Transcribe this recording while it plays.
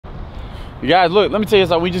You guys, look, let me tell you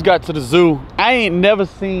something. We just got to the zoo. I ain't never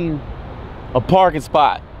seen a parking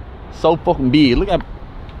spot so fucking big. Look how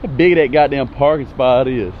big that goddamn parking spot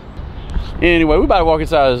is. Anyway, we about to walk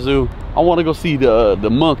inside the zoo. I want to go see the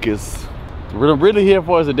monkeys. What I'm really here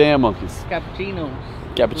for is the damn monkeys. Cappuccinos.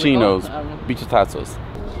 Cappuccinos. Beach tacos.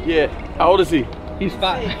 Yeah. How old is he? He's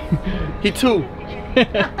 5. He 2. No, he's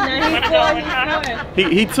 4.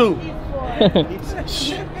 He 2. He's 4.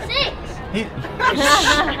 6.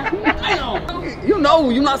 You know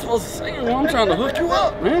you're not supposed to say it. I'm trying to hook you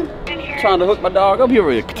up, man. I'm trying to hook my dog up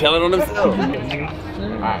here. Tell it on himself.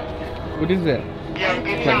 Alright. What is that?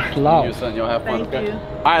 Like Your son, y'all have fun, okay?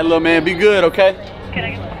 Alright, little man, be good, okay? Can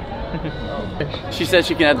I get She said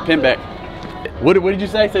she can have the pin back. What did you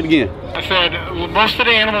say? Say it again. I said, most of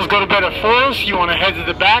the animals go to bed at 4, so you want to head to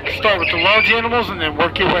the back, start with the large animals, and then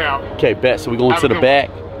work your way out. Okay, bet. So we're going to the back.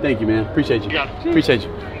 Thank you, man. Appreciate you. Appreciate you.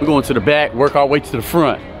 We're going to the back, work our way to the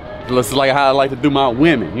front. This is like how I like to do my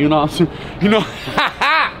women. You know what I'm saying? You know?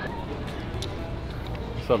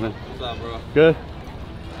 What's up, man? What's up, bro? Good?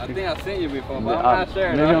 I think I've seen you before, but I'm not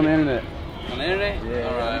sure. Maybe on the internet. On the internet? Yeah.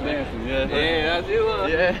 Alright, man. Yeah. Yeah, that's you, huh?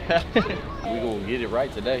 Yeah. We're going to get it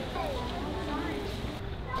right today.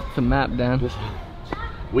 It's a map, Dan.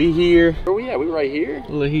 We here. Where we at? We right here.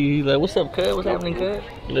 Look, he's like, what's up, cuz? What's happening, cuz?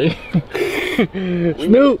 Snoop.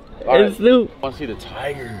 Right. It's Snoop. I want to see the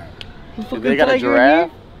tiger. They got a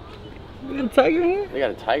giraffe. We got a tiger here? They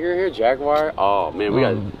got a tiger here, jaguar. Oh man, we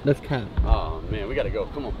got. That's cat. Oh man, we gotta go.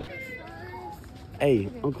 Come on. Hey,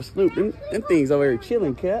 Uncle Snoop, them things over here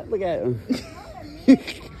chilling, cat. Look at him.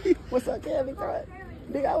 What's up, cat?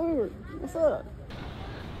 Big out here. What's up?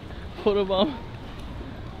 Put him on.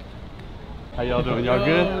 How y'all doing? Y'all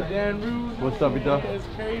good? Danrue. What's up, y'all? It's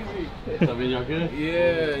crazy. What's up, y'all good?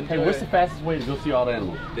 Yeah. Hey, what's the fastest way to go see all the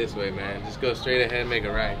animals? This way, man. Just go straight ahead and make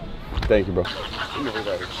a right. Thank you, bro. I'm over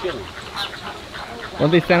there chilling.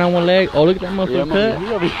 Don't they stand on one leg? Oh, look at that motherfucker cut.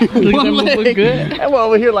 He over here. Look at that motherfucker good. I'm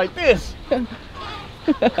over here like this. I'm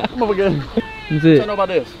over here. That's it. What you know about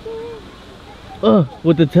this?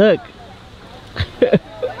 With the tuck.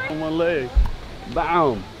 On one leg.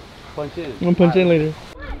 Bam. Punch in. I'm gonna punch in later.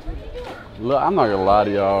 Look, I'm not gonna lie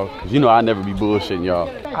to y'all, cause you know I never be bullshitting y'all.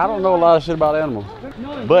 I don't know a lot of shit about animals,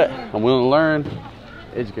 but I'm willing to learn,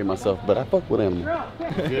 educate myself. But I fuck with animals.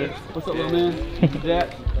 Good. What's up, little man?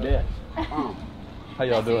 Jack. Yeah. How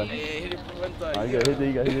y'all doing? Yeah, hit it from one side. You got hit there,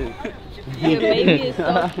 you got hit. Your baby is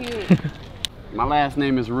so cute. My last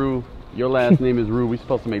name is Rue. Your last name is Rue. We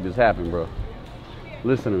supposed to make this happen, bro.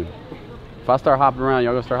 Listen to me. If I start hopping around,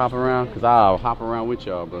 y'all gonna start hopping around? Cause I'll hop around with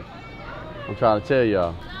y'all, bro. I'm trying to tell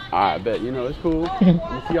y'all. Alright, bet. You know, it's cool. I'm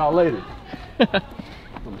gonna see y'all later. I'm gonna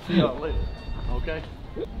see y'all later. Okay?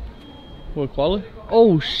 What, koala?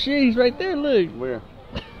 Oh shit, he's right there, look. Where?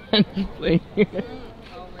 Over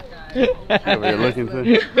here looking to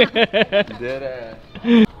dead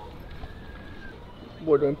ass.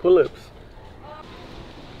 Boy doing pull-ups.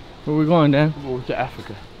 Where we going, Dan? We're going to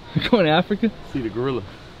Africa. We're going to Africa? See the gorilla.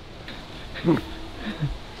 Look.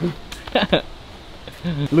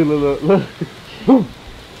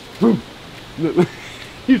 Look.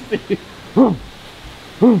 You see it?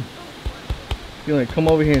 You wanna come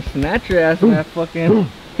over here and snatch your ass on that fucking...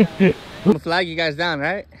 I'm gonna flag you guys down,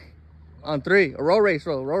 right? On 3. A roll race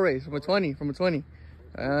from a 20,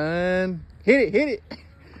 And hit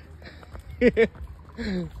it.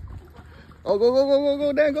 Oh,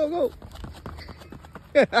 go, Dan, go.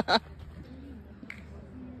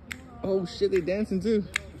 Oh shit, they dancing too.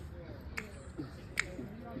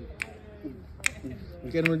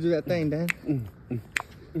 Get him to do that thing, Dan.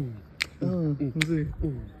 Let's see.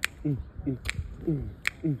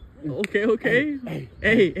 Okay.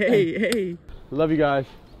 Hey. Love you guys.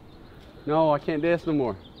 No, I can't dance no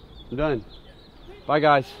more. I'm done. Bye,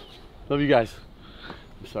 guys. Love you guys.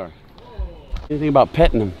 I'm sorry. Anything about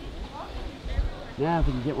petting them? Now, if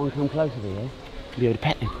we can get one come closer to you, be able to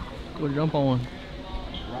pet him. Go jump on one.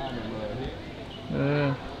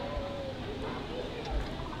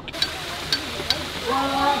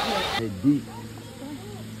 Deep.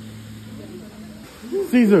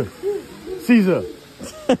 Caesar,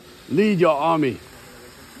 lead your army.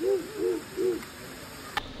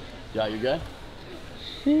 Yeah, you good?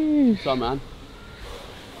 Sheesh. What's up, man?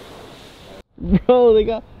 Bro, they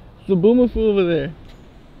got the boomerfoo over there.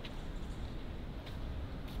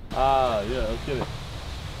 Ah, yeah, let's get it.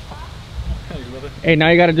 Hey, now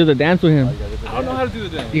you gotta do the dance with him. I don't know how to do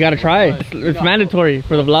the dance. You gotta try it. It's mandatory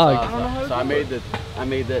for the vlog. So I made that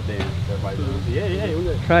dance. Everybody does. Yeah, we're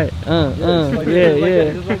good. Try it. Just like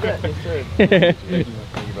that. Yes, sir.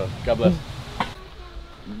 Thank you, bro. God bless.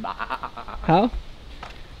 How?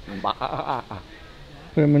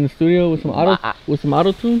 Put him in the studio with some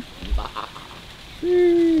auto tune.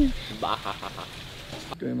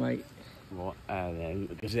 Doing Mike.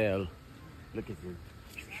 Gazelle. Look at him.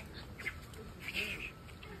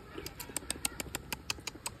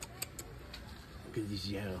 Look at this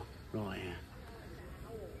yellow. Oh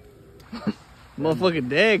yeah. Motherfucker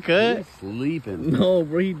dead, cut. He's sleeping. No,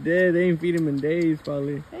 bro, he dead. They ain't feed him in days,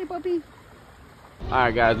 probably. Hey, puppy. All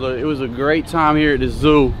right, guys. Look, it was a great time here at the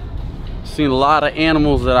zoo. Seen a lot of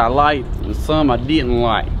animals that I liked and some I didn't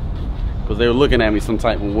like because they were looking at me some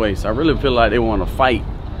type of way. So I really feel like they want to fight.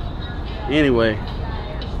 Anyway,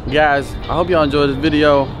 guys, I hope y'all enjoyed this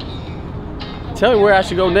video. Tell me where I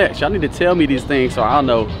should go next. Y'all need to tell me these things so I'll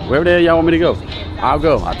know wherever the hell y'all want me to go. I'll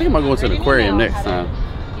go. I think I'm gonna go to the aquarium next time.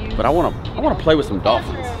 But I wanna play with some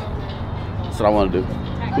dolphins. That's what I wanna do.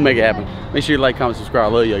 We'll make it happen. Make sure you like, comment,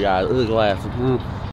 subscribe. I love you guys. Ugh, glasses.